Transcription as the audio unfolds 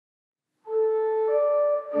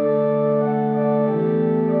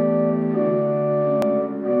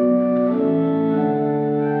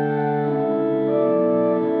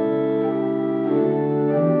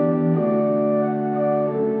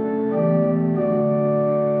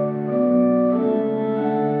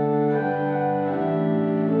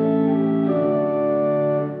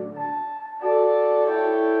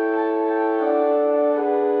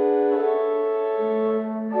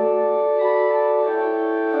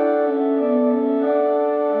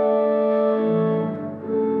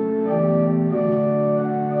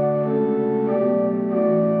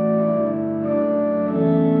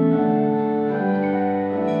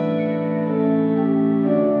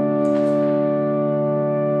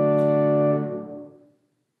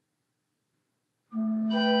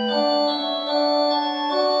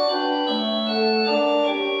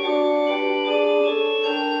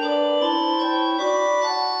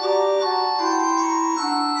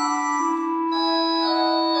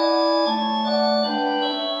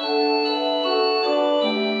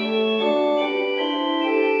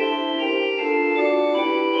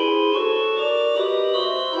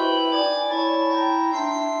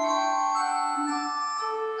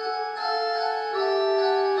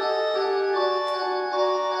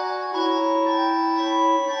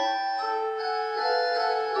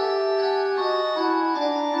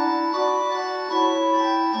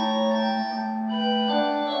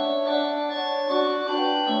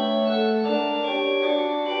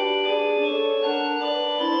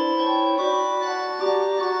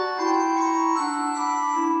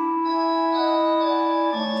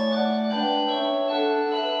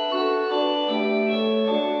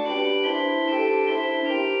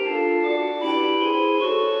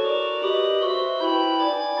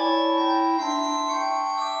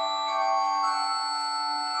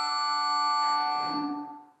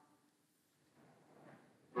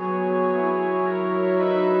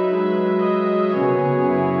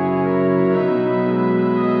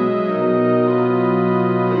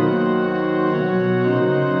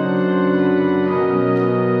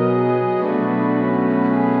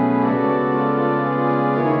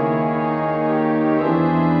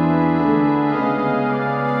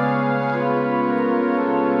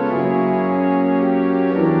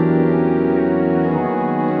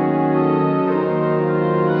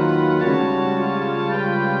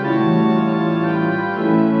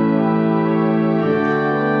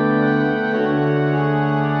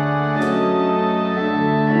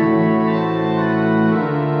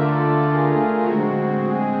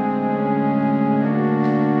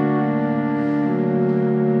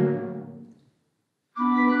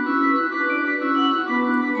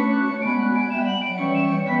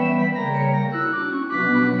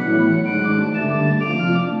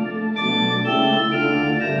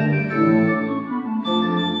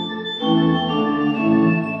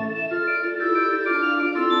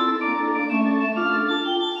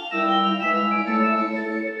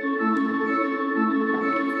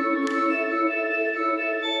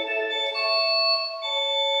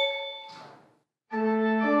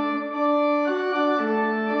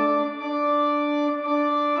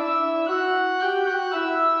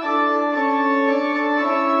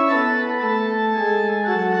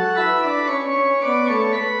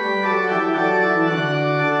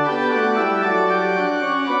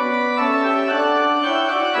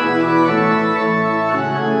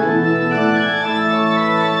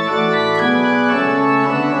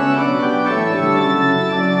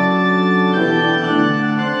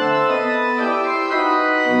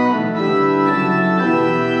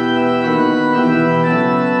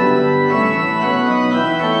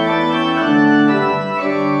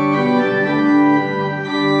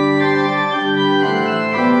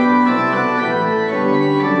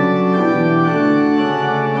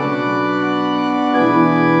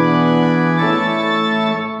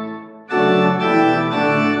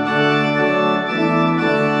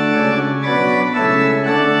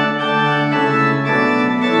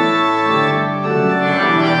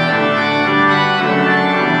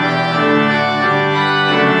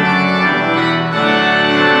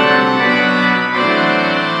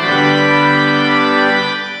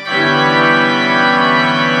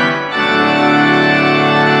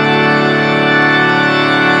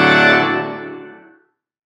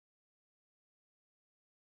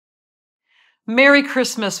Merry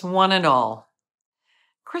Christmas, one and all.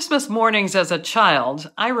 Christmas mornings as a child,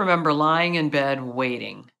 I remember lying in bed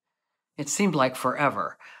waiting. It seemed like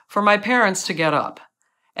forever for my parents to get up,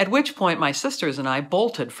 at which point my sisters and I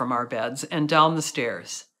bolted from our beds and down the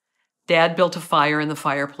stairs. Dad built a fire in the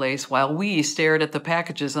fireplace while we stared at the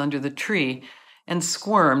packages under the tree and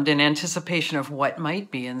squirmed in anticipation of what might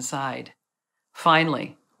be inside.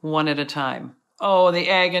 Finally, one at a time. Oh, the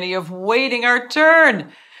agony of waiting our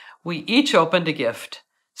turn! We each opened a gift,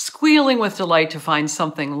 squealing with delight to find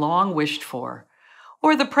something long wished for,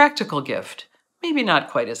 or the practical gift, maybe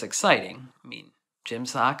not quite as exciting, gym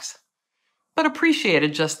socks, but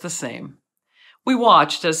appreciated just the same. We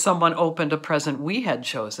watched as someone opened a present we had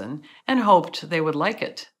chosen and hoped they would like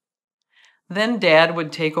it. Then Dad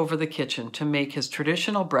would take over the kitchen to make his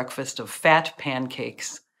traditional breakfast of fat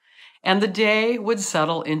pancakes, and the day would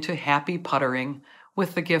settle into happy puttering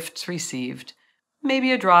with the gifts received,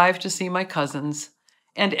 maybe a drive to see my cousins,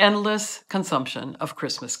 and endless consumption of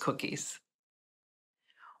Christmas cookies.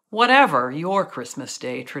 Whatever your Christmas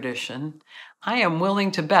Day tradition, I am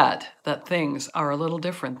willing to bet that things are a little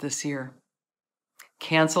different this year.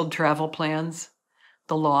 Canceled travel plans,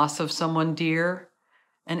 the loss of someone dear,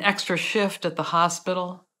 an extra shift at the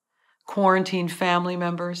hospital, quarantined family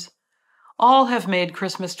members, all have made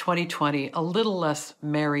Christmas 2020 a little less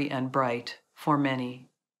merry and bright for many.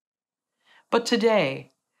 But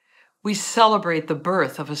today, we celebrate the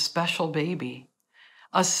birth of a special baby,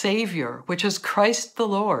 a Savior, which is Christ the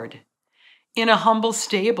Lord, in a humble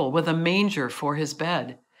stable with a manger for his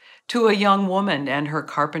bed, to a young woman and her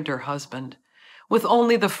carpenter husband, with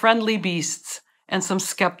only the friendly beasts and some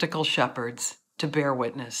skeptical shepherds to bear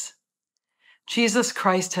witness. Jesus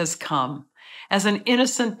Christ has come as an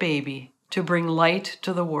innocent baby to bring light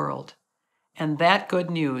to the world, and that good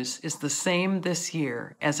news is the same this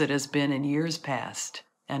year as it has been in years past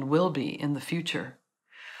and will be in the future.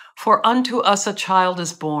 For unto us a child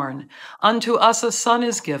is born, unto us a son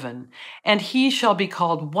is given, and he shall be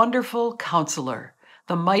called Wonderful Counselor,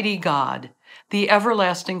 the Mighty God, the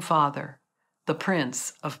Everlasting Father, the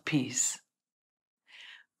Prince of Peace.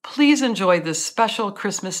 Please enjoy this special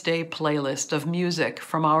Christmas Day playlist of music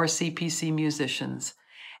from our CPC musicians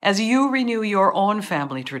as you renew your own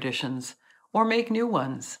family traditions or make new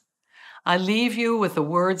ones. I leave you with the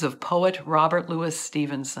words of poet Robert Louis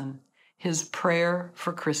Stevenson, his prayer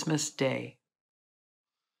for Christmas Day.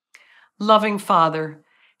 Loving Father,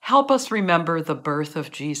 help us remember the birth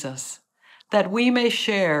of Jesus, that we may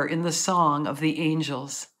share in the song of the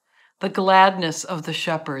angels, the gladness of the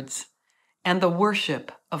shepherds, and the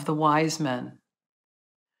worship of the wise men.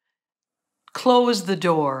 Close the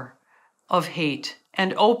door of hate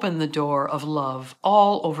and open the door of love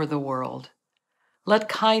all over the world. Let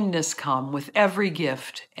kindness come with every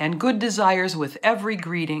gift and good desires with every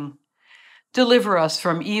greeting. Deliver us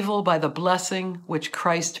from evil by the blessing which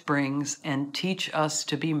Christ brings, and teach us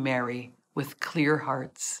to be merry with clear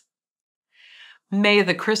hearts. May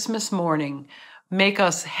the Christmas morning make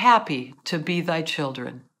us happy to be thy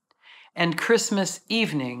children, and Christmas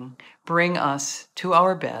evening bring us to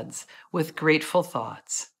our beds with grateful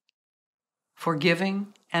thoughts.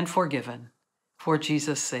 Forgiving and forgiven, for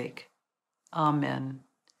Jesus' sake. Amen.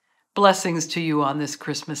 Blessings to you on this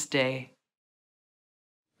Christmas Day.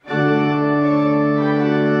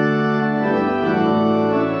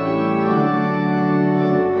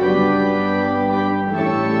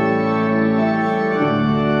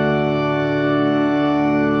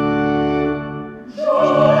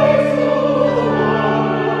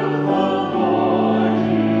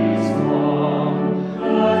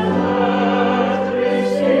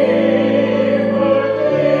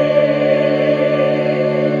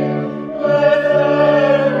 Let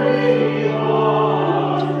every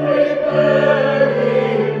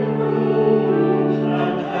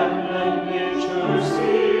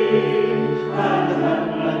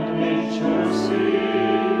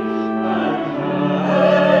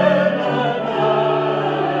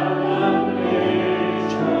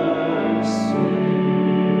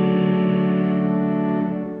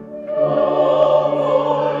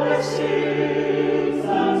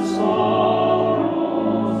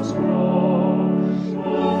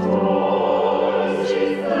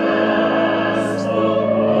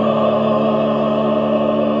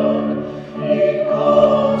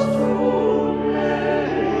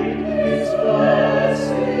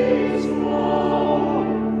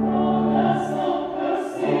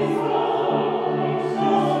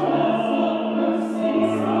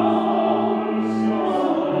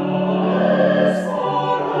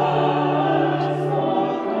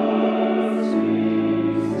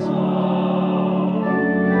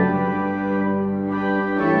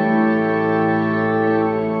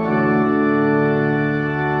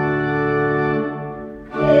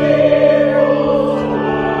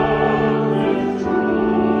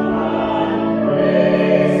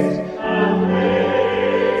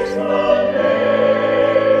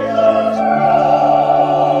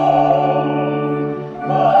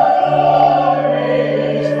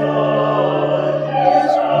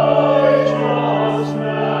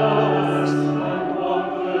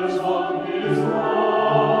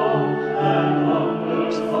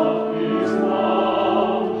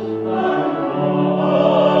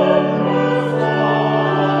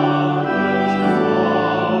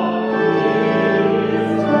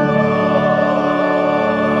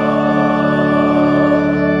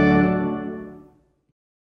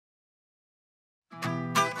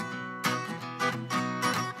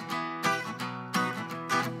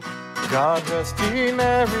God rest ye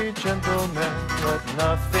merry gentlemen, let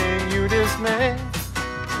nothing you dismay.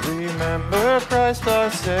 Remember Christ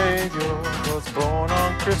our Savior was born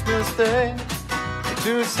on Christmas Day,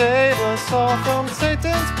 to save us all from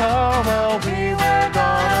Satan's power while we were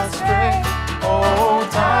gone astray. Oh,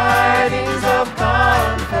 tidings of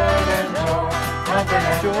comfort and joy, comfort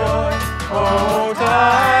and joy. Oh,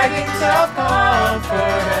 tidings of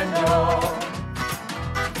comfort and joy.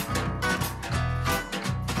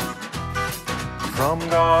 From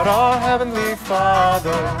God our Heavenly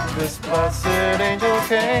Father, this blessed angel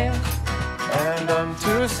came, and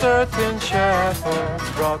unto certain shepherds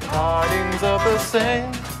brought tidings of the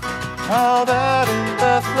same, how that in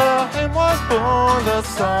Bethlehem was born the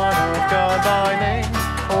Son of God by name.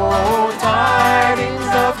 Oh,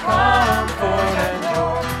 tidings of comfort and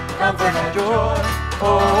joy, comfort and joy.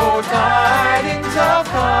 Oh, tidings of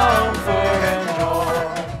comfort and joy.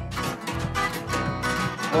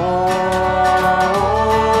 Oh,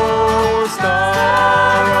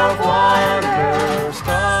 star of wonder,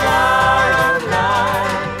 star of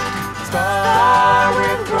light, star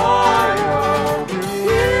with royal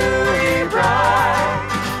beauty bright,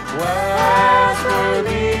 westward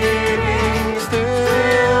leading,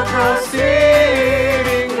 still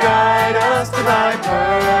proceeding, guide us to thy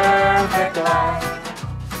perfect light.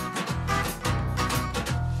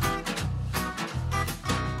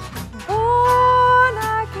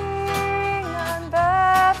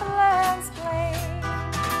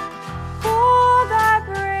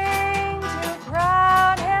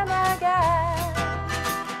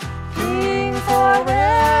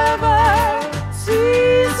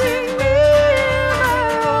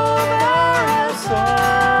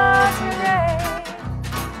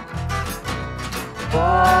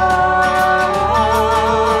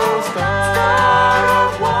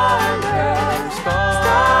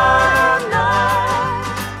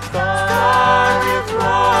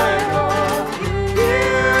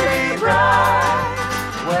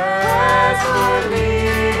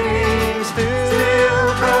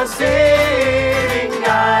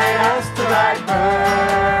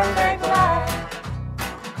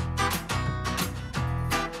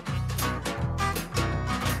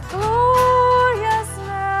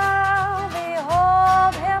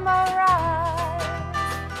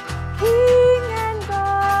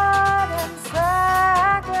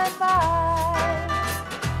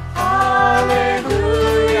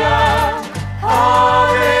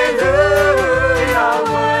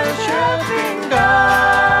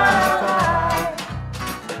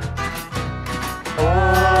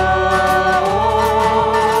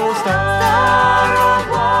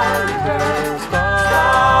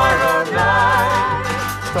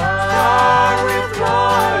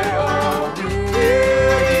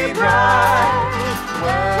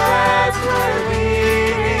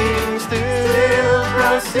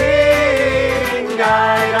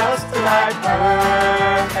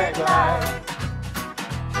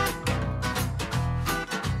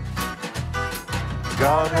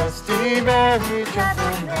 God rest ye merry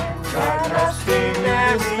gentlemen, God rest ye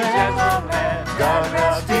merry gentlemen, God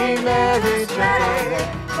rest ye merry gentlemen,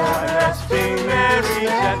 God rest ye merry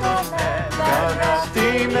gentlemen, God rest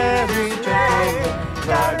ye merry gentlemen,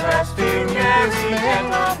 God rest ye merry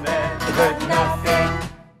gentlemen, let nothing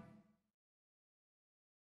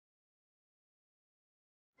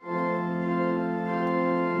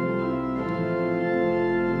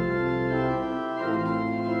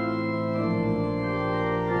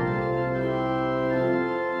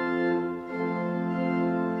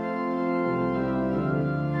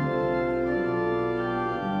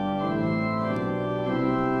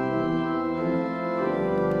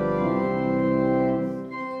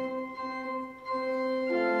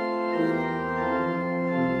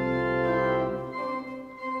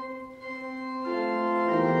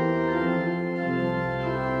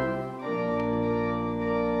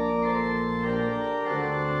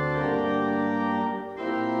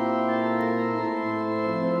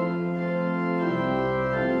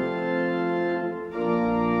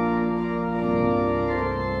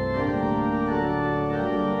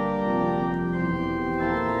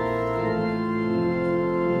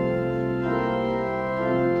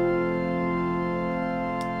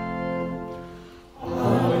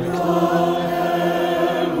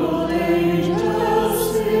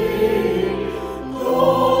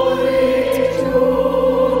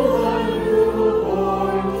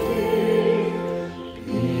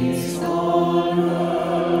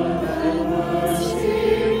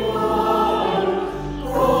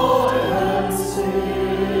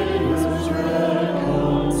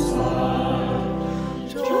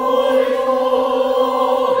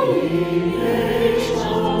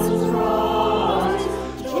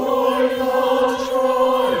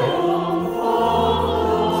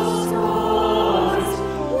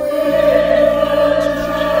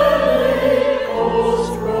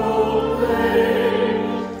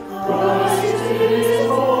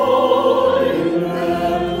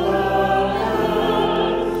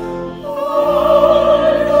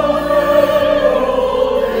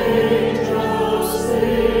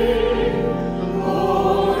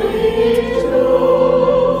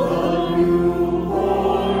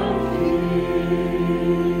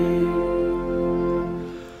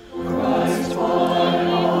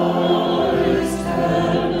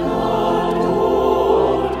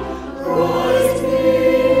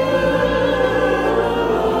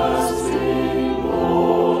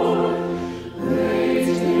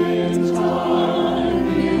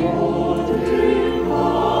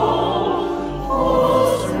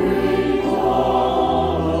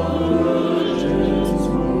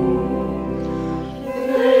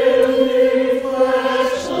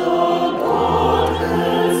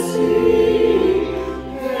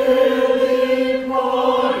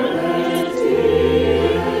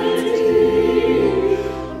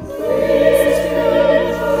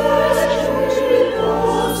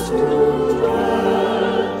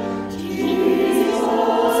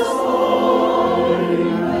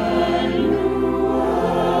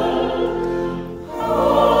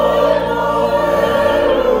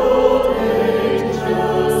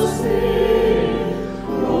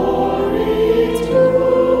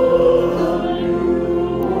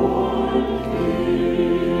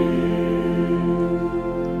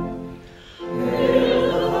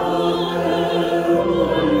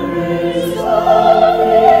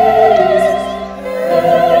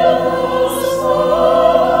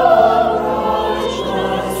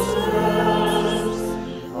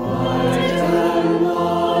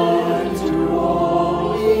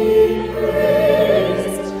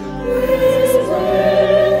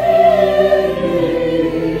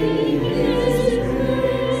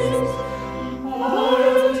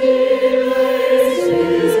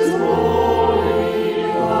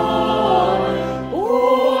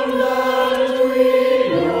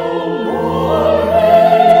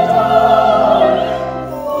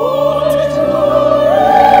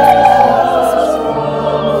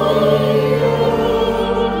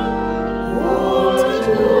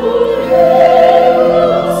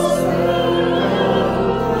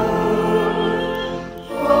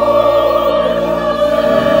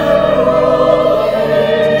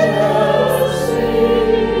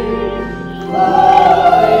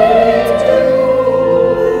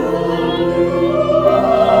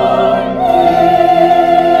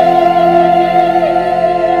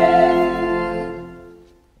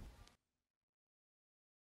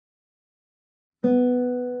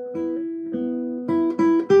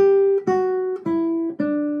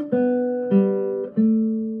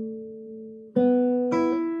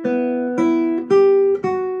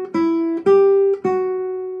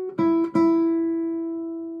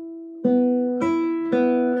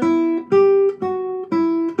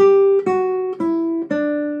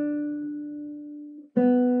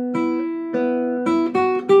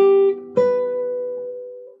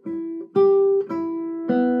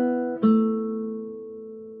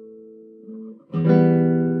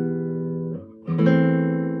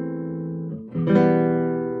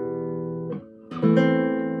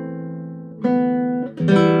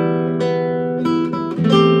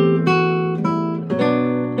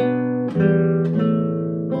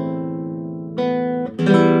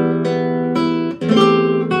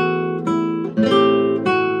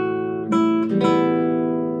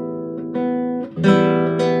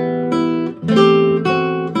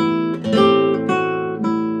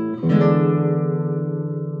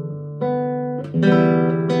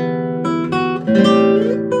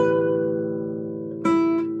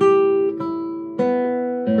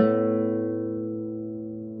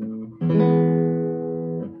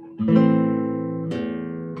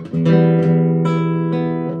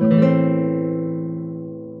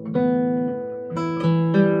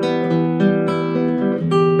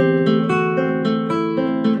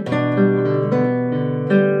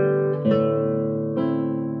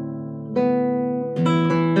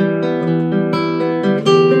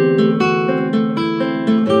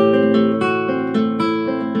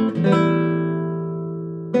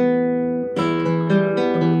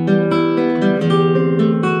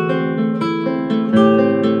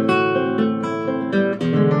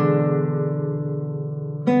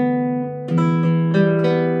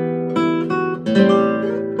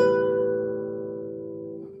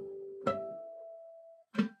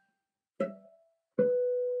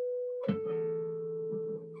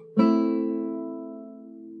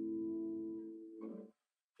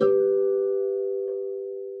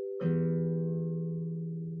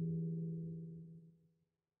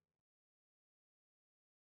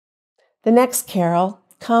The next carol,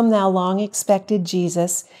 Come Thou Long-Expected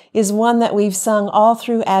Jesus, is one that we've sung all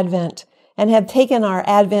through Advent and have taken our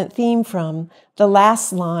Advent theme from, the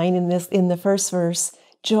last line in the first verse,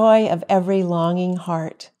 Joy of Every Longing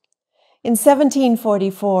Heart. In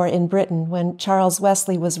 1744 in Britain, when Charles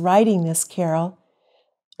Wesley was writing this carol,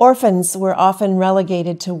 orphans were often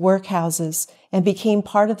relegated to workhouses and became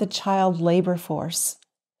part of the child labor force.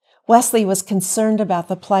 Wesley was concerned about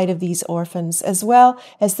the plight of these orphans, as well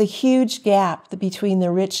as the huge gap between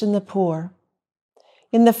the rich and the poor.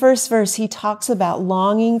 In the first verse, he talks about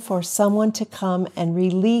longing for someone to come and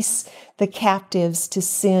release the captives to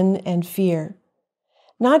sin and fear.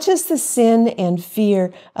 Not just the sin and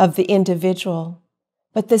fear of the individual,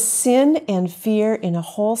 but the sin and fear in a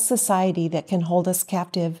whole society that can hold us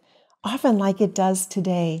captive, often like it does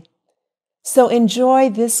today. So enjoy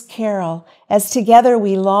this carol as together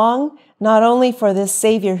we long not only for this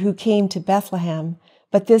Savior who came to Bethlehem,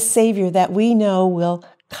 but this Savior that we know will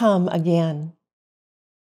come again.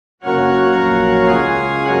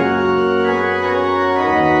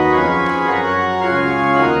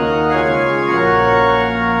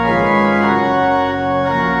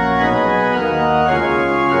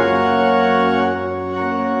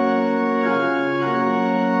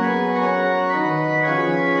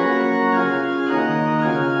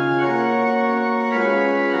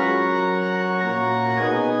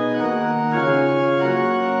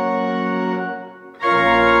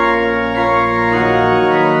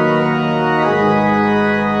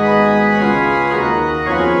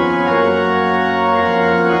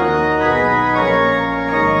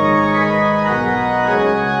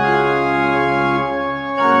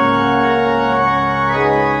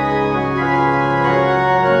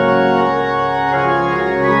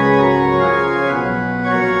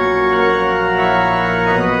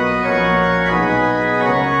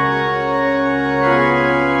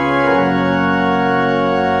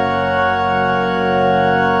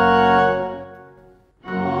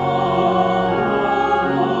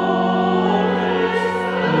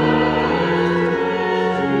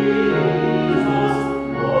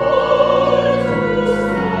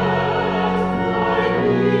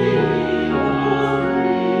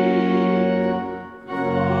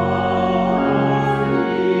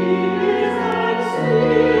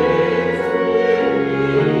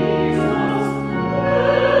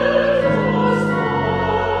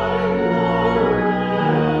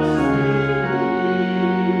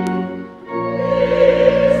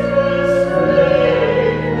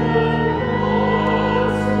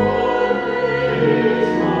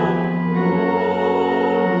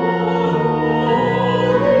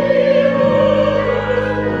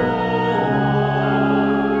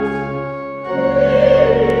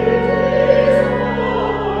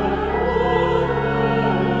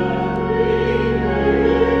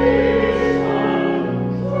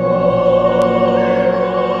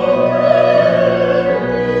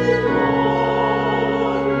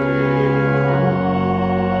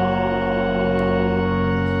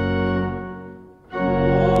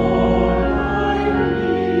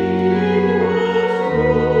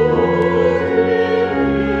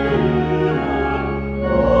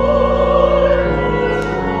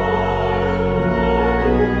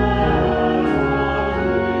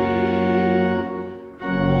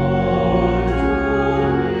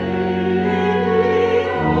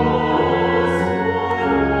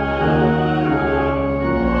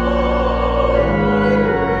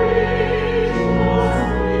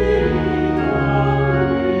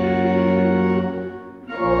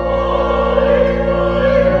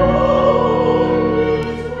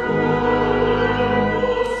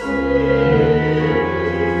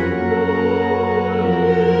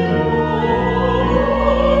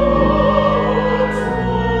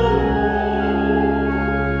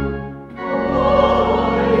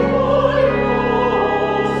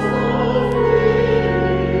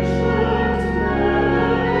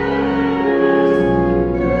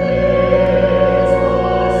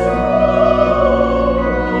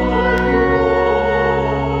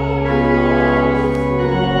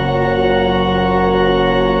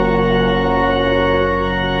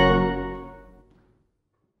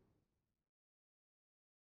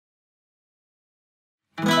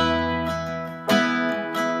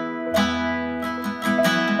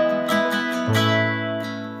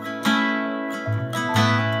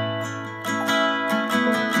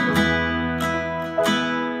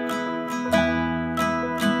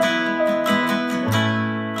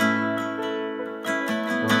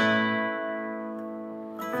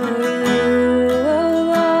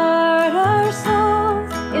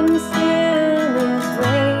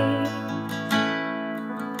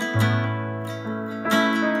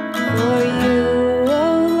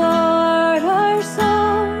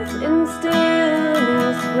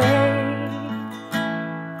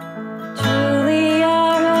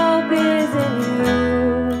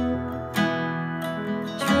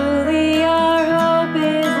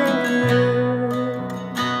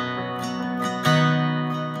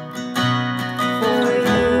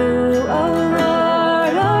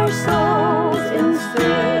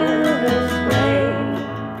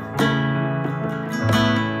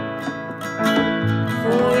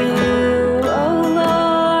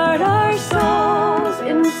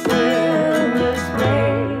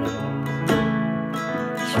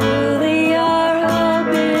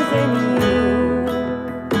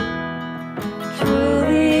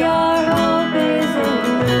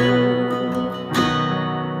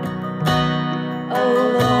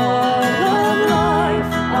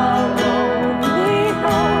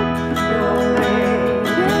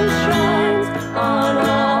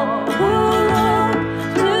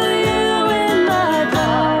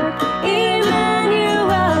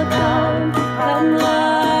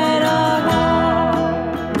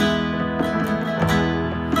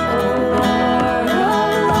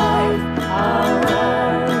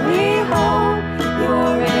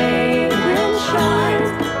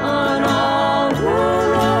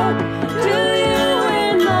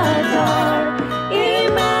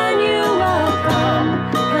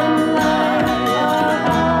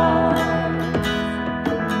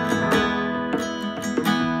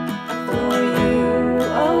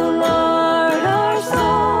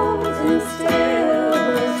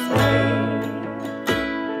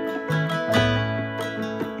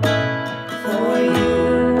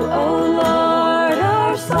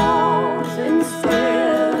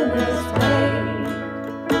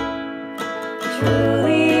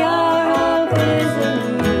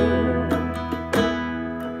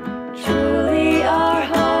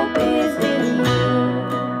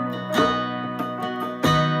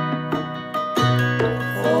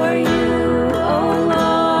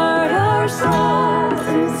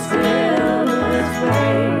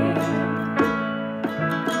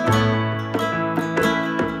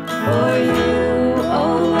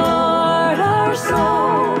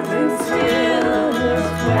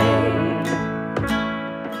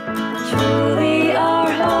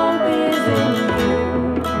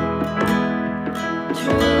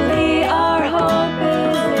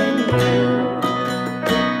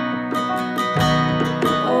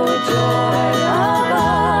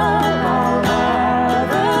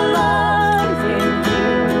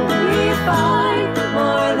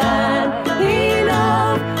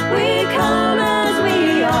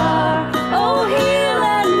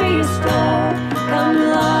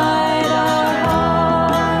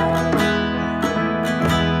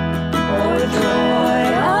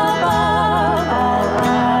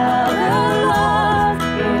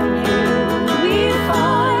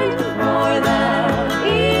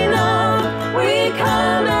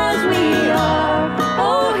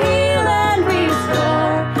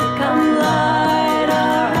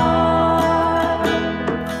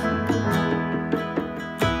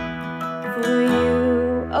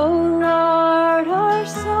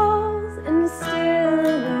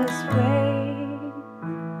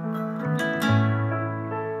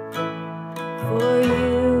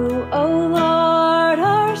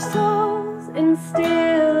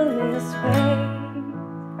 stillest way.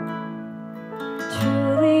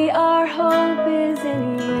 Truly our hope is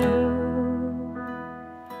in you.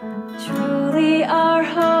 Truly our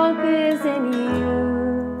hope is in you.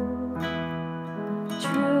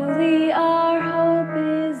 Truly our hope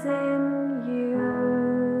is in you.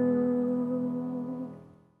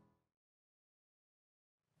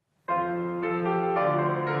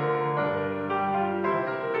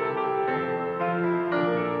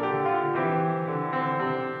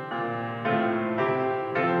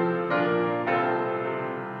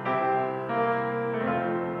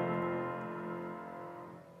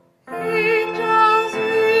 Angels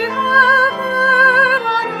we have heard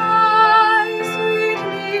on high,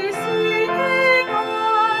 sweetly singing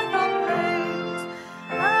o'er the plains,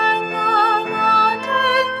 and the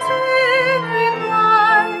mountains in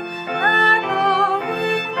reply,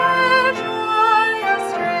 echoing their joyous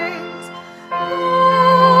strains.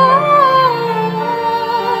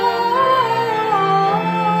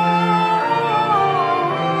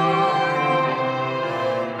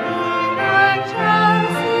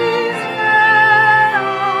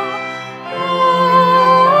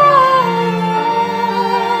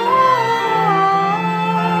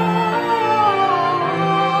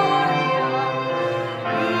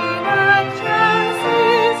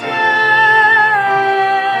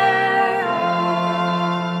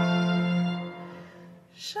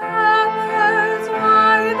 Shepherds,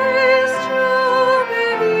 why this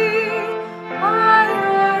jubilee? Why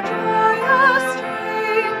your joyous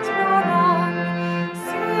strains borne on?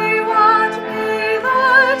 Say what may the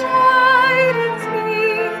tidings be,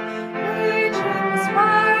 which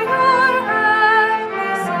inspire your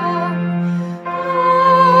heavenly song?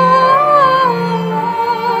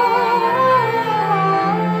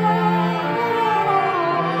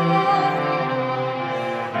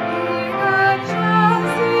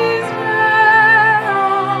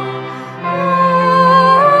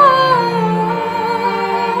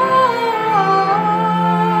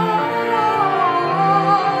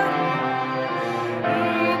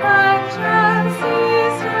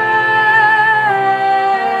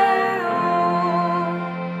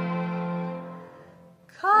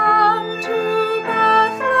 Come to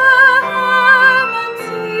Bethlehem and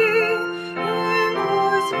see, in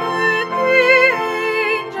whose birth the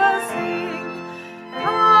angels sing.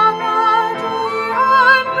 Come adore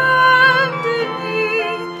on bended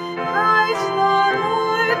knee, Christ the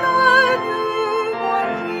Lord, the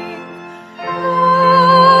newborn King.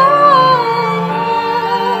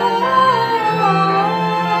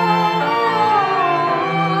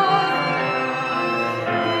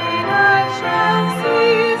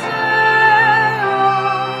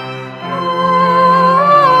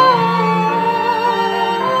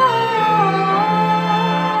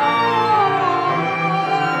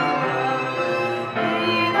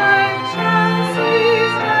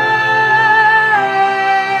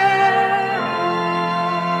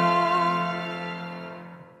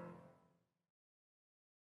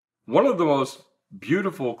 One of the most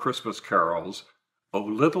beautiful Christmas carols, O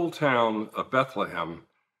Little Town of Bethlehem,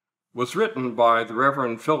 was written by the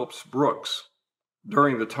Reverend Phillips Brooks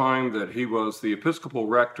during the time that he was the Episcopal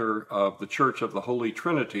Rector of the Church of the Holy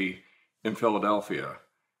Trinity in Philadelphia.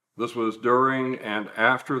 This was during and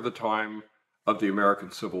after the time of the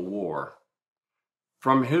American Civil War.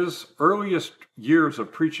 From his earliest years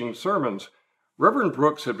of preaching sermons, Reverend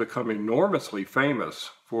Brooks had become enormously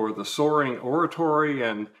famous for the soaring oratory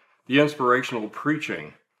and the inspirational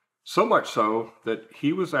preaching, so much so that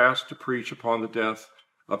he was asked to preach upon the death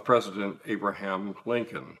of President Abraham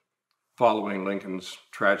Lincoln, following Lincoln's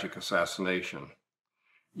tragic assassination.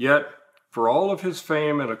 Yet, for all of his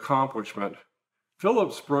fame and accomplishment,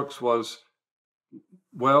 Phillips Brooks was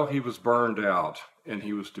burned out and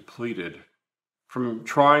he was depleted from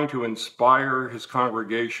trying to inspire his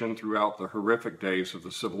congregation throughout the horrific days of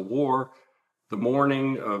the Civil War, the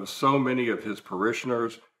mourning of so many of his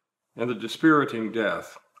parishioners, and the dispiriting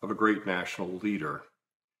death of a great national leader.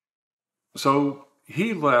 So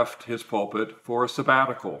he left his pulpit for a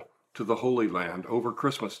sabbatical to the Holy Land over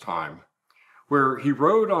Christmas time, where he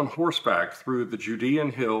rode on horseback through the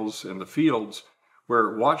Judean hills and the fields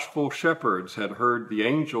where watchful shepherds had heard the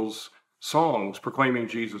angels' songs proclaiming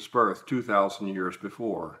Jesus' birth 2,000 years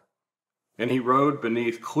before. And he rode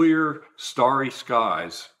beneath clear, starry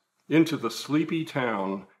skies into the sleeping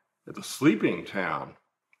town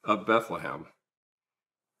of Bethlehem.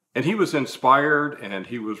 And he was inspired and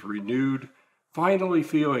he was renewed, finally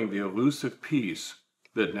feeling the elusive peace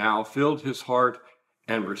that now filled his heart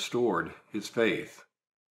and restored his faith.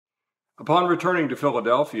 Upon returning to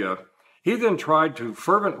Philadelphia, he then tried to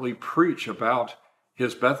fervently preach about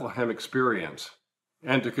his Bethlehem experience,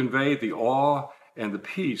 and to convey the awe and the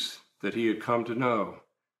peace that he had come to know.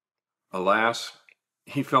 Alas,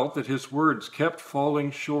 he felt that his words kept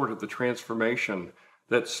falling short of the transformation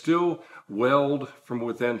that still welled from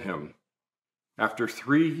within him. After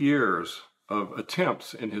 3 years of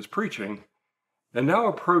attempts in his preaching, and now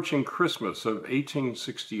approaching Christmas of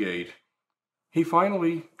 1868, he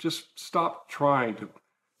finally just stopped trying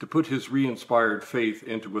to put his re-inspired faith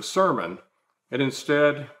into a sermon, and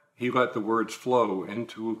instead he let the words flow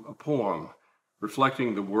into a poem,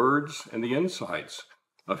 reflecting the words and the insights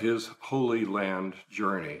of his Holy Land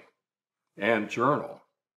journey and journal.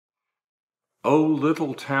 O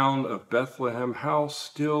little town of Bethlehem, how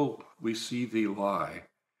still we see thee lie.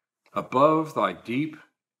 Above thy deep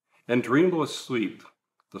and dreamless sleep,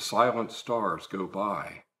 the silent stars go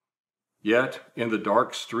by. Yet in the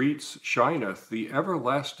dark streets shineth the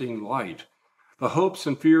everlasting light. The hopes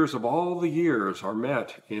and fears of all the years are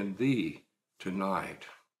met in thee tonight.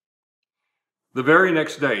 The very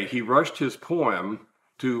next day, he rushed his poem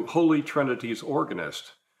to Holy Trinity's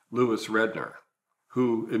organist, Louis Redner,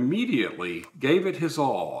 who immediately gave it his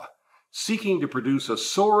all, seeking to produce a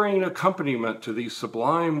soaring accompaniment to these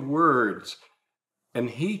sublime words.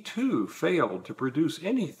 And he too failed to produce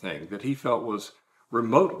anything that he felt was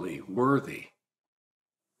remotely worthy.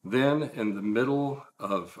 Then, in the middle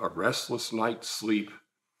of a restless night's sleep,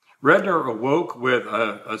 Redner awoke with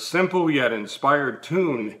a simple yet inspired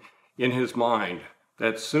tune in his mind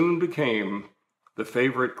that soon became the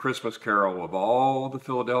favorite Christmas carol of all the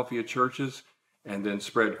Philadelphia churches and then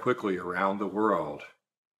spread quickly around the world.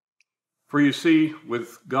 For you see,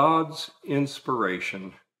 with God's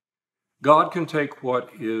inspiration, God can take what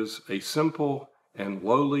is a simple and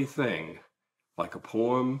lowly thing, like a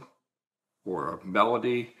poem or a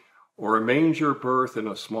melody or a manger birth in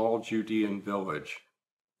a small Judean village,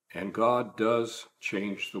 and God does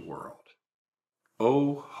change the world.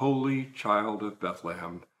 O holy child of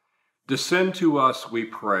Bethlehem, descend to us, we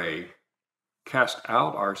pray. Cast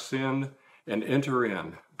out our sin and enter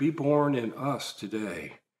in. Be born in us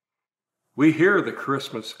today. We hear the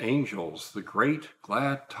Christmas angels the great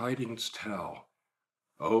glad tidings tell.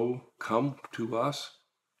 Oh, come to us,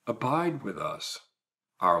 abide with us,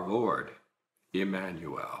 our Lord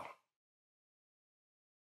Emmanuel.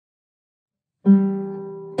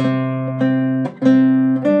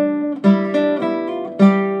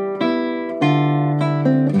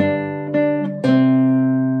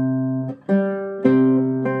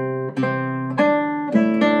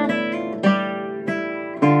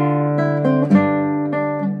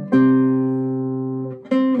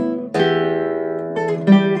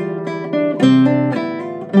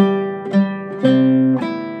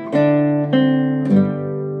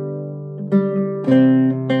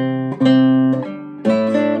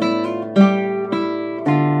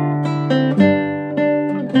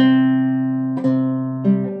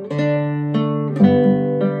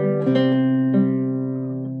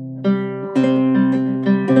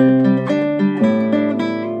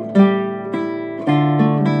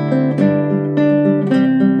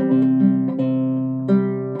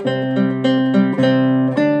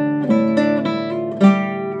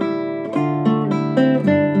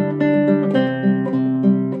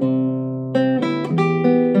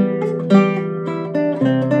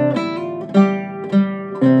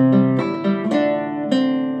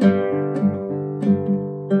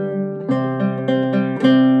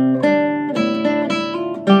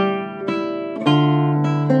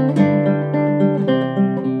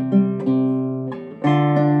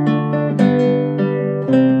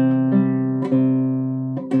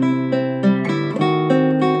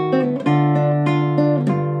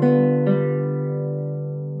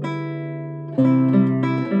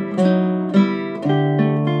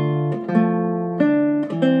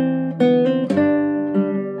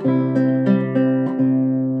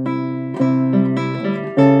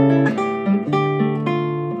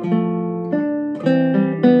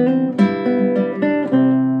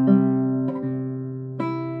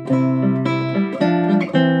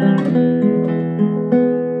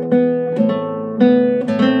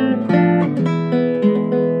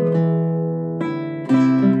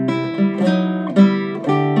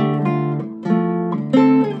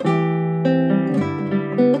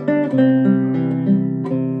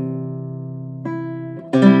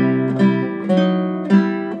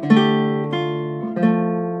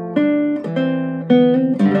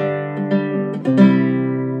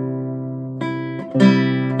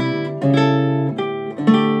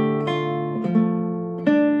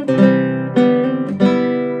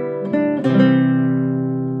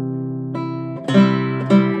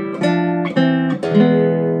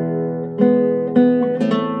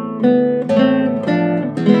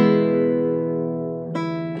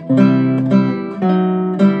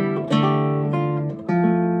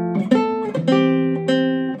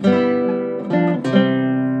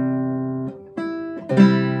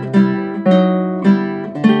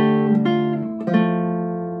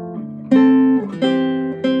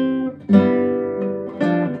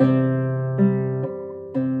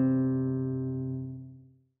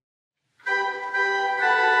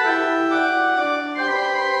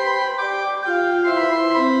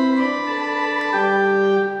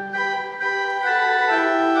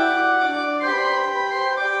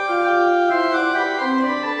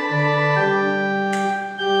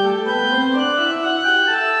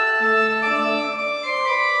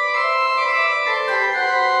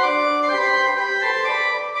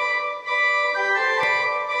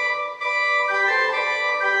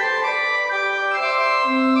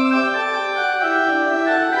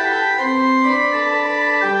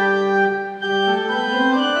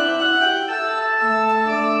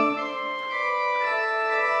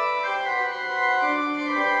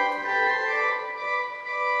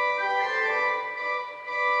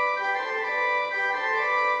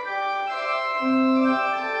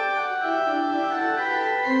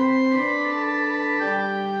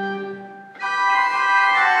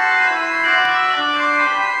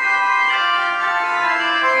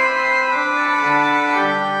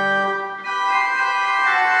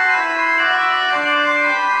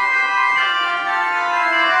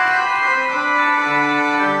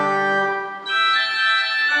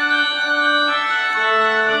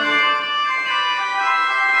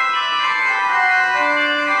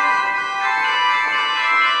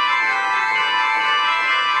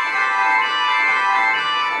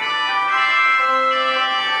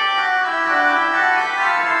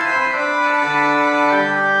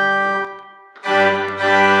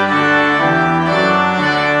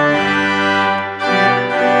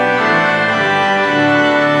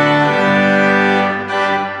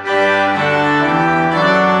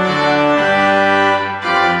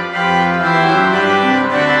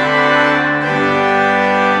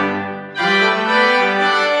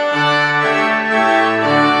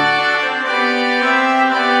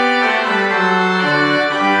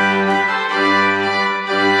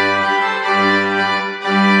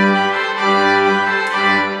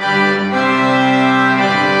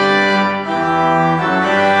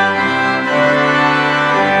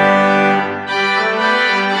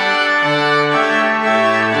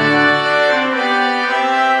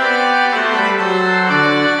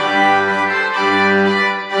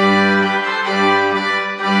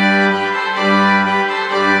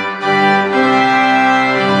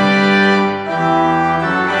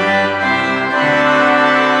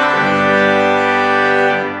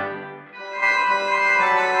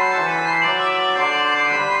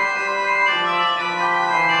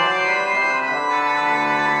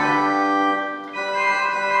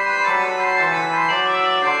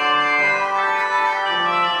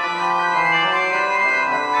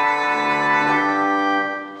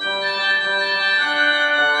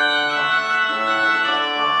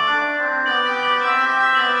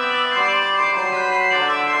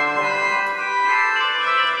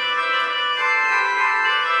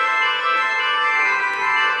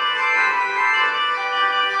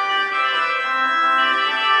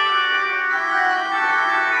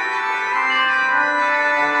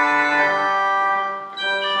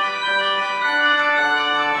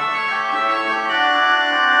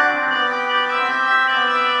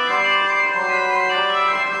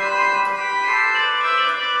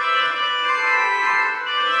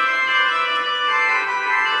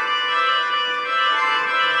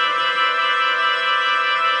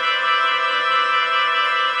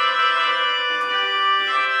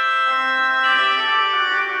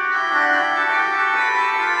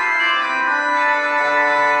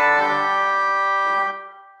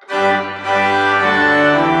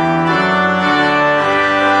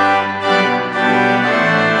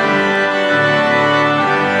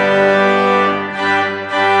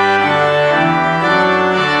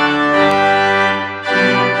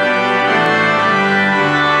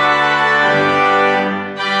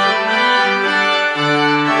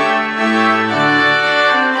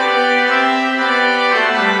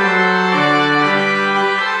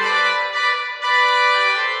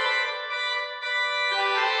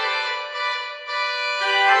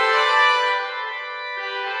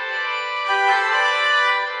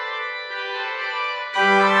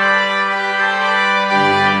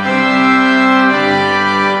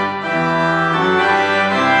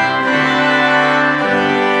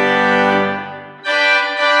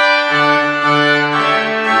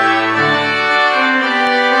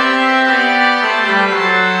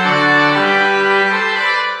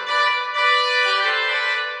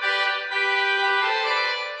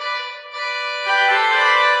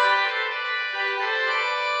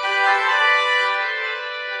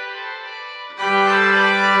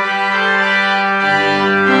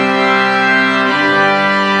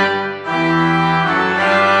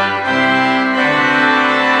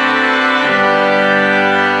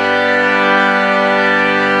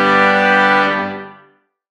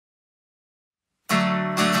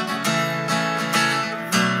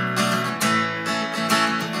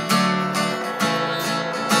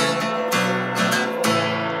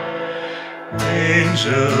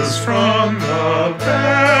 angels from the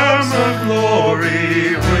realms of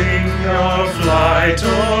glory wing your flight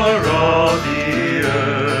o'er all the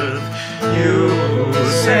earth. You who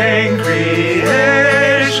sang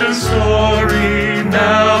creation's story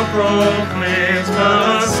now proclaims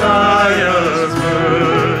Messiah's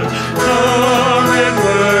birth. Come and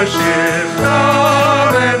worship,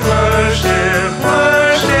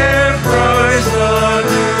 worship Christ the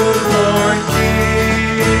newborn King.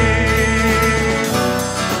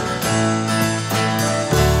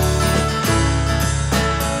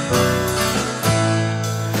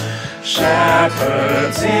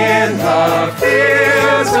 Shepherds in the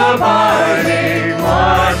fields abiding,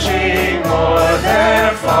 watching o'er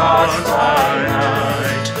their flocks by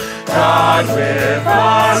night. God with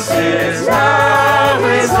us is now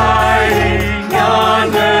residing,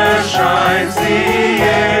 yonder shines the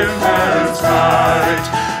infant's light.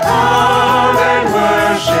 Come and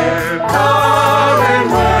worship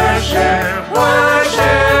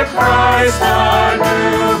Christ the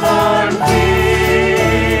newborn King.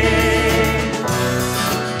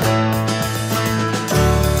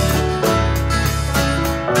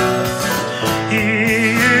 He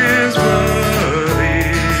is worthy.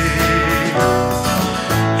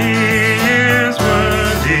 He is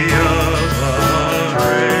worthy of our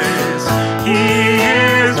praise. He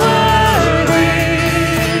is worthy.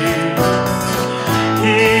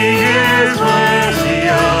 He is worthy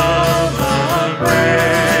of our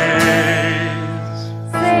praise.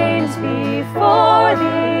 Saints before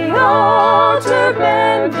the altar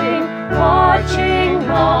bending, watching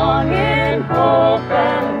long in hope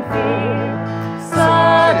and fear.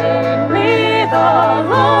 Suddenly the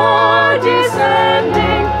Lord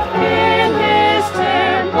descending in his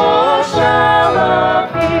temple shall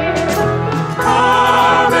appear.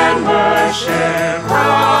 Come and worship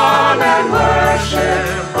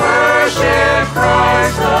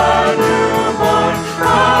Christ the newborn.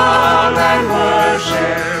 Come and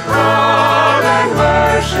worship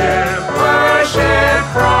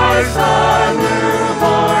Christ the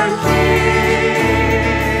newborn King.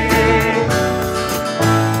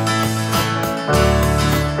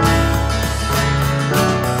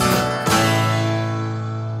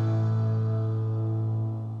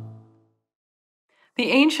 The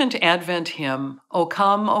ancient Advent hymn, O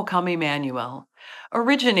Come, Emmanuel,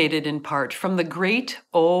 originated in part from the great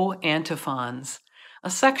O antiphons, a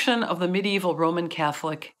section of the medieval Roman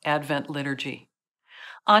Catholic Advent liturgy.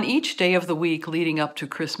 On each day of the week leading up to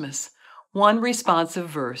Christmas, one responsive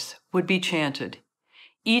verse would be chanted.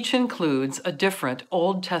 Each includes a different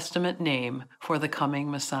Old Testament name for the coming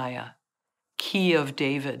Messiah: Key of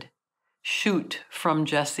David, Shoot from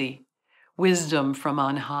Jesse, Wisdom from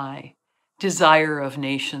on high, Desire of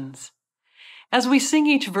nations. As we sing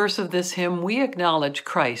each verse of this hymn, we acknowledge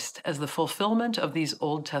Christ as the fulfillment of these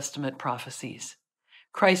Old Testament prophecies.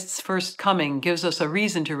 Christ's first coming gives us a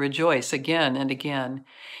reason to rejoice again and again,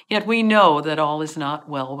 yet we know that all is not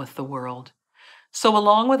well with the world. So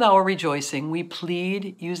along with our rejoicing, we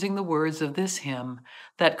plead, using the words of this hymn,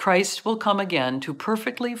 that Christ will come again to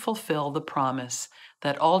perfectly fulfill the promise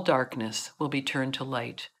that all darkness will be turned to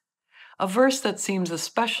light. A verse that seems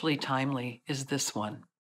especially timely is this one.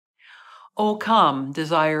 O come,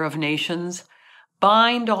 desire of nations,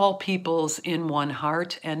 bind all peoples in one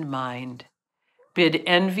heart and mind. Bid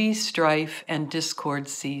envy, strife, and discord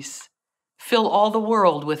cease. Fill all the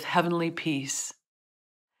world with heavenly peace.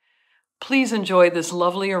 Please enjoy this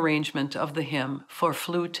lovely arrangement of the hymn for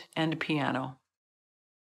flute and piano.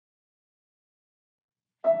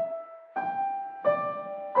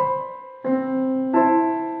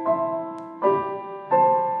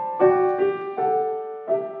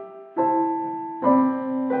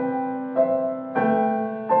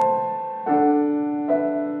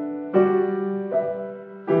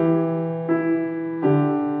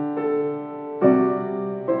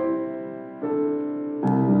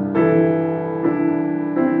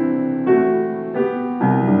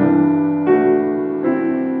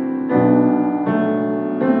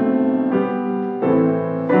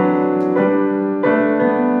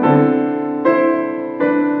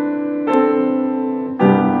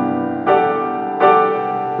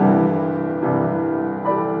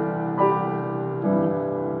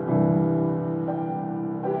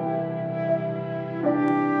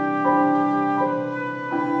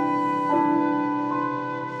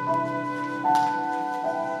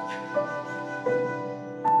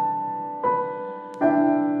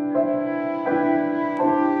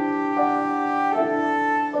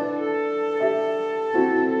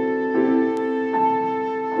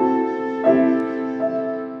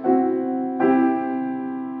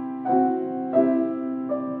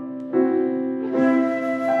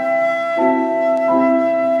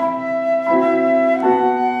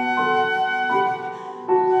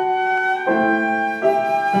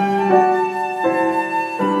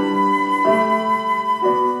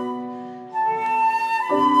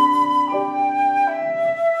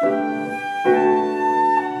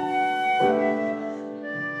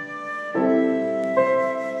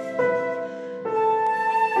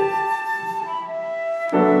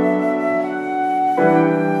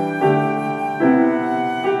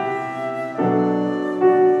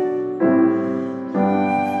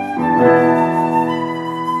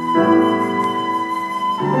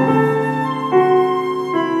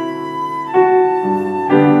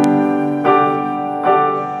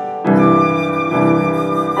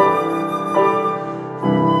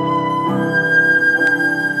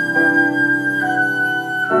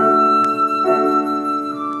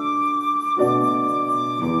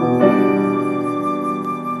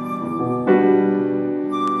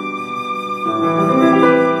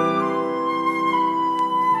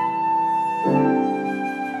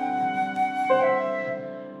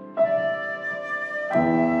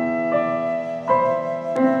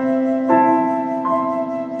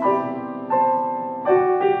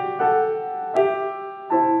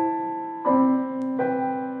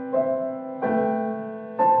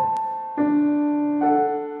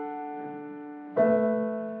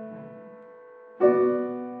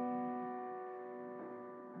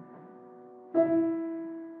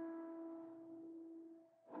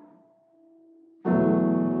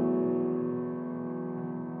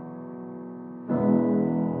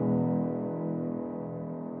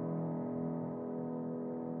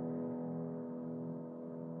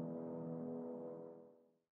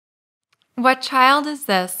 What Child Is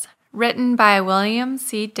This?, written by William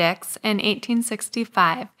C. Dix in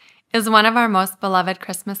 1865, is one of our most beloved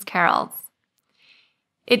Christmas carols.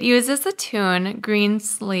 It uses the tune Green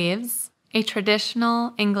Sleeves, a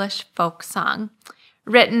traditional English folk song,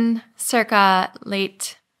 written circa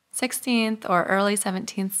late 16th or early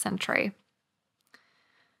 17th century.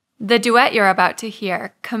 The duet you're about to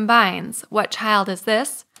hear combines What Child Is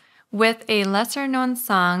This? With a lesser-known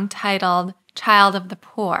song titled Child of the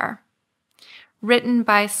Poor, written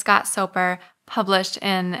by Scott Soper, published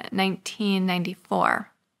in 1994.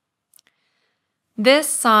 This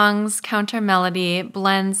song's counter melody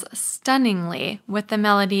blends stunningly with the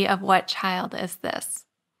melody of What Child Is This?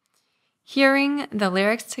 Hearing the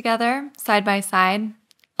lyrics together, side by side,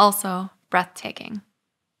 also breathtaking.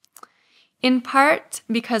 In part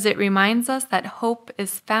because it reminds us that hope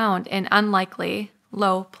is found in unlikely,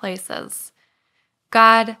 low places.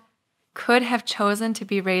 God could have chosen to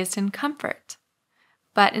be raised in comfort,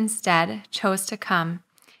 but instead chose to come,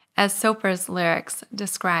 as Soper's lyrics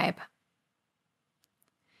describe.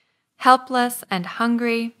 Helpless and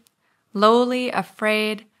hungry, lowly,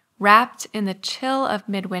 afraid, wrapped in the chill of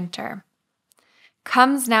midwinter,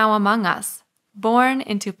 comes now among us, born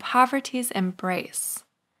into poverty's embrace.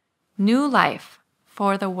 New life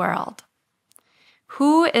for the world.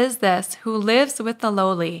 Who is this who lives with the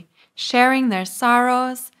lowly, sharing their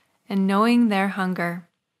sorrows and knowing their hunger?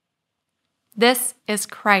 This is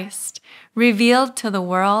Christ, revealed to the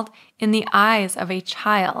world in the eyes of a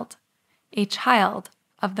child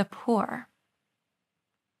of the poor.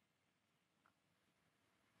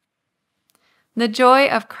 The joy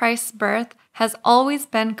of Christ's birth has always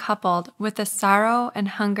been coupled with the sorrow and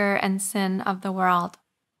hunger and sin of the world.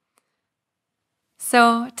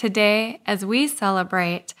 So today, as we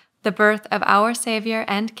celebrate the birth of our Savior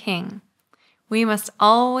and King, we must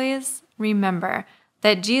always remember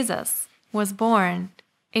that Jesus was born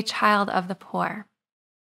a child of the poor.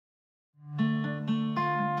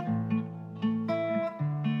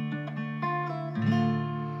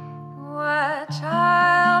 What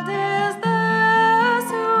child is this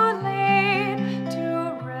who laid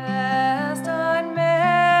to rest on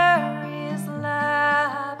Mary's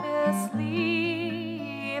lap is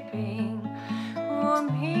sleeping, whom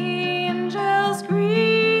angels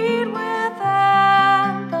greet with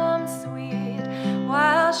anthems sweet,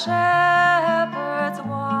 while shepherds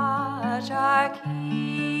watch our keeping?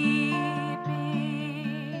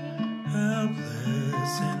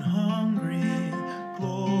 Helpless and hungry,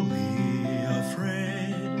 lowly,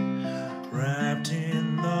 afraid, wrapped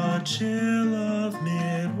in the chill of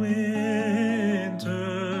midwinter,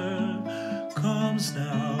 comes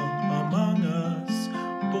now among us,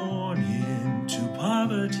 born into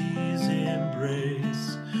poverty's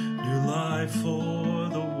embrace, new life for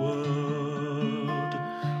the world.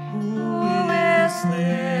 Who is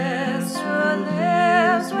this who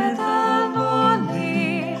lives with the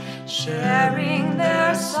lonely, sharing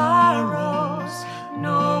their sorrows,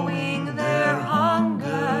 knowing their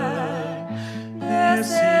hunger?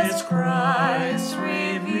 This is Christ,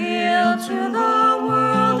 revealed to the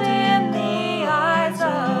world in the eyes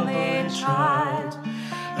of a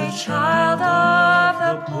child of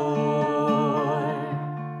the poor.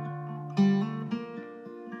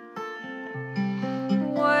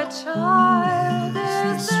 What child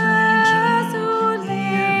is this who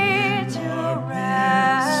laid to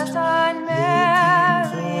rest on Mary's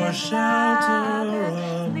for shelter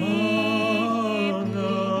among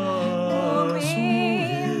us? Who is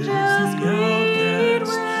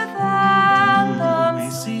the outcast? We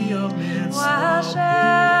see amidst while the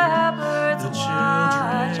shepherds the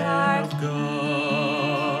watch children our of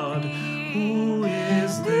God. Who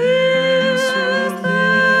is keeping? this who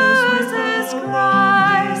lives with This is the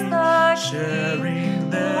Christ the lonely, King, sharing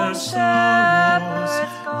their whom sorrows,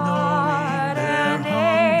 shepherds knowing guard their and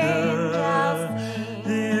hunger?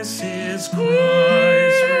 angels sing. This is He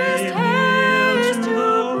Christ, is revealed haste to to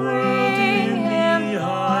the world bring in him the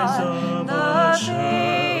eyes God, of the a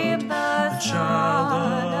babe, child, the a child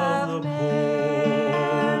Son of the poor.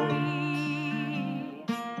 Mary.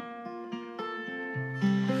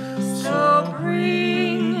 So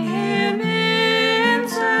bring him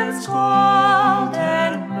incense gold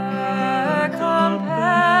and myrrh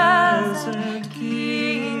compassed,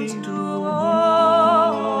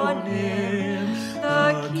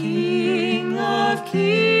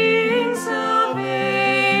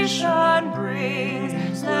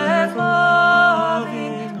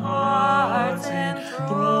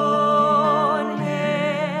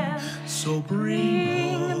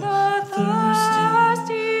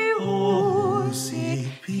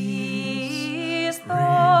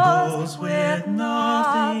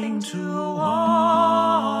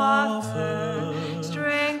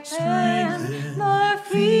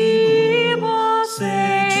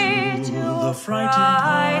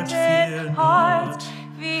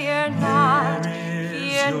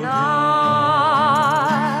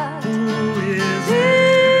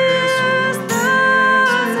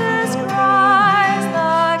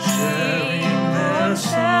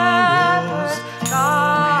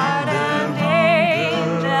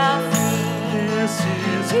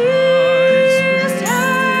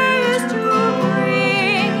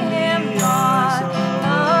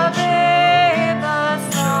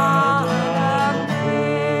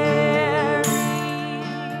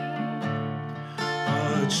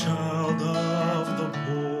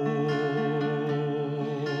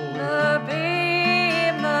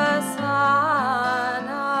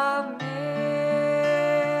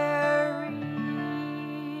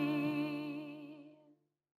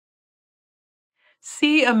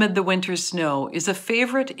 Amid the Winter Snow is a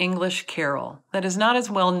favorite English carol that is not as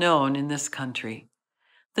well known in this country.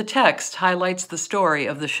 The text highlights the story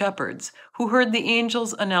of the shepherds who heard the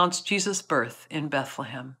angels announce Jesus' birth in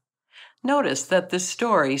Bethlehem. Notice that this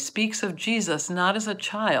story speaks of Jesus not as a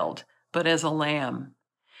child, but as a lamb.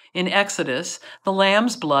 In Exodus, the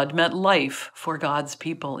lamb's blood meant life for God's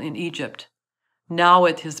people in Egypt. Now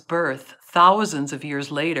at his birth, thousands of years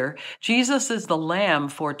later, Jesus is the lamb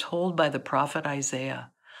foretold by the prophet Isaiah,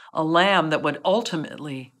 a lamb that would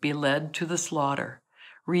ultimately be led to the slaughter,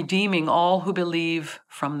 redeeming all who believe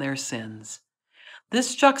from their sins.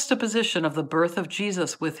 This juxtaposition of the birth of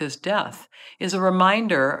Jesus with his death is a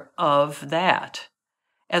reminder of that,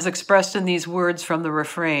 as expressed in these words from the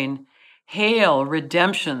refrain, "Hail,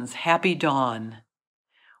 redemption's happy dawn."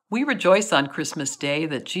 We rejoice on Christmas Day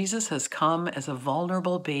that Jesus has come as a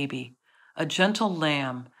vulnerable baby, a gentle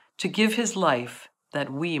lamb, to give his life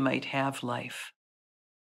that we might have life.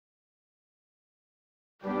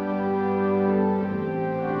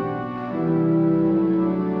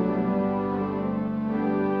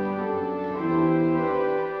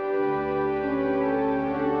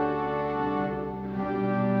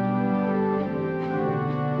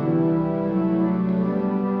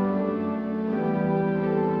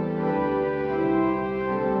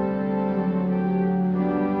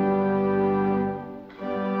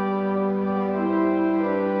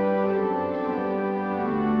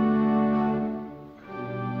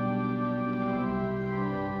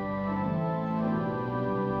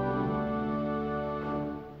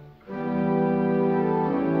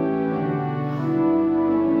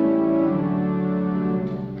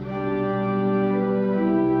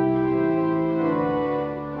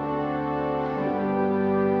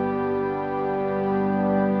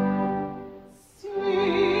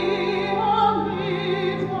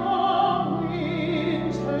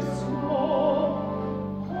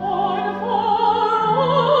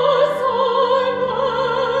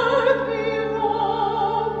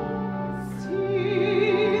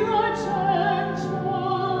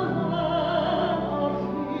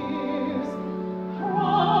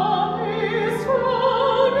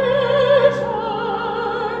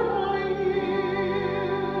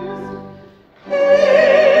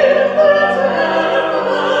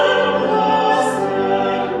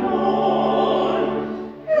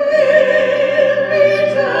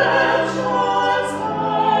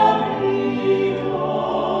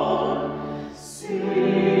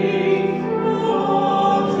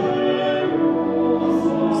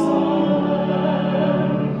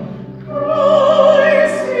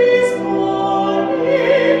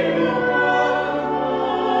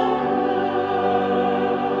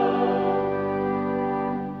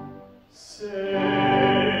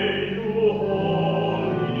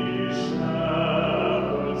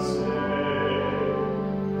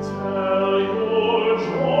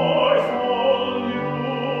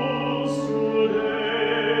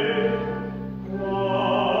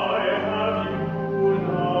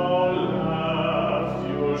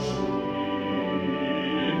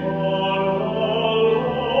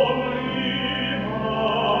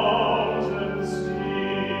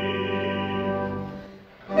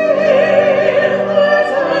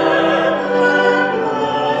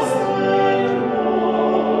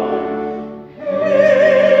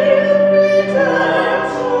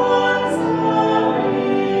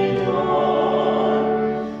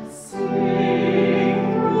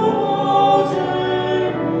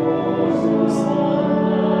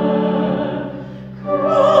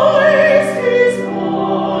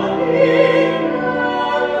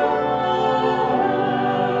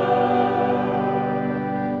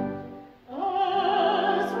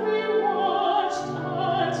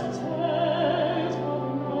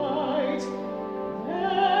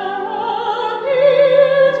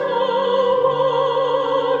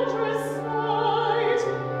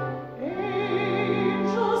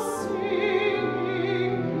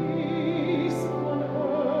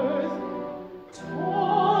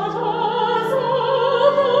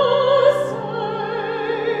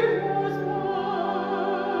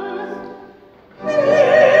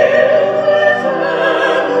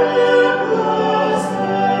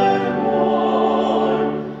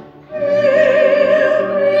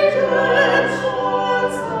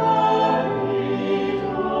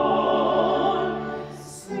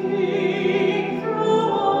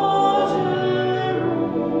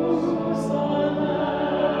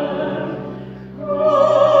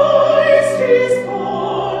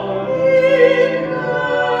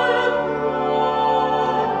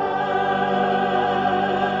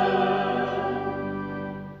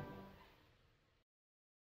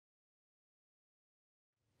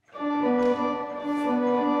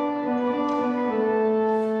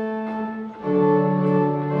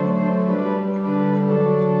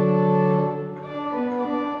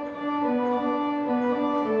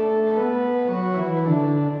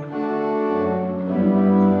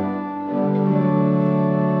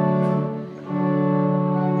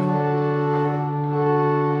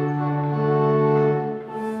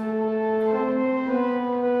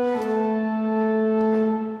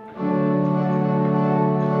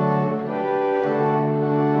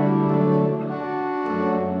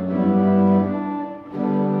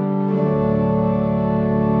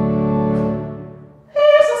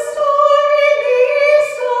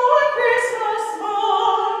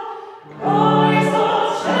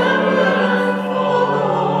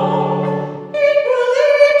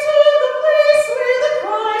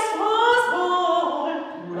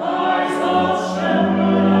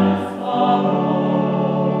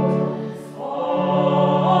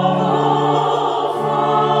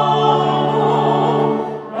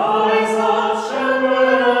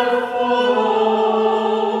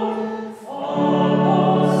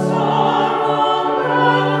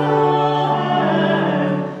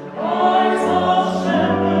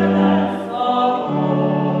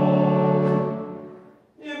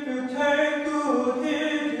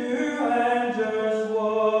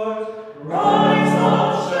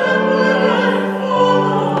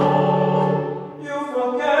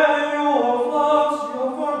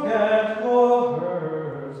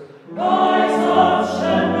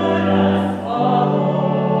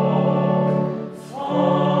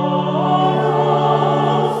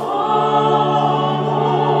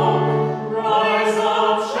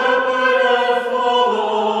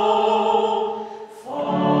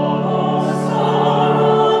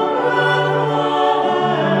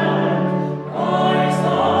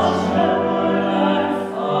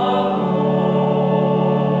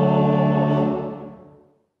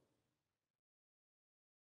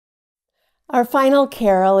 Our final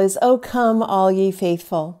carol is O Come All Ye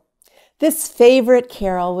Faithful. This favorite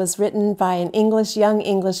carol was written by an young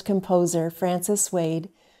English composer, Francis Wade,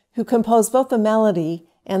 who composed both the melody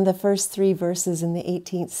and the first 3 verses in the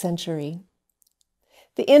 18th century.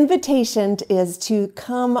 The invitation is to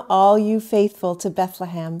come all you faithful to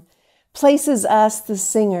Bethlehem, places us, the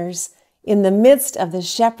singers, in the midst of the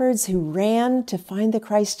shepherds who ran to find the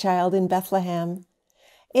Christ child in Bethlehem,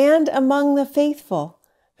 and among the faithful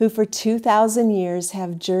who for 2,000 years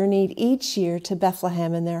have journeyed each year to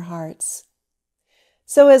Bethlehem in their hearts.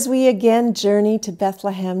 So as we again journey to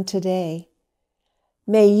Bethlehem today,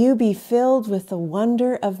 may you be filled with the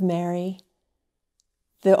wonder of Mary,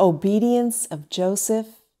 the obedience of Joseph,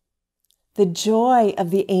 the joy of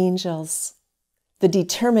the angels, the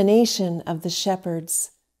determination of the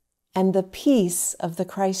shepherds, and the peace of the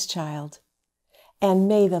Christ child. And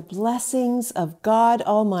may the blessings of God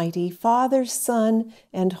Almighty, Father, Son,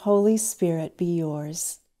 and Holy Spirit be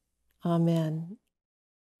yours. Amen.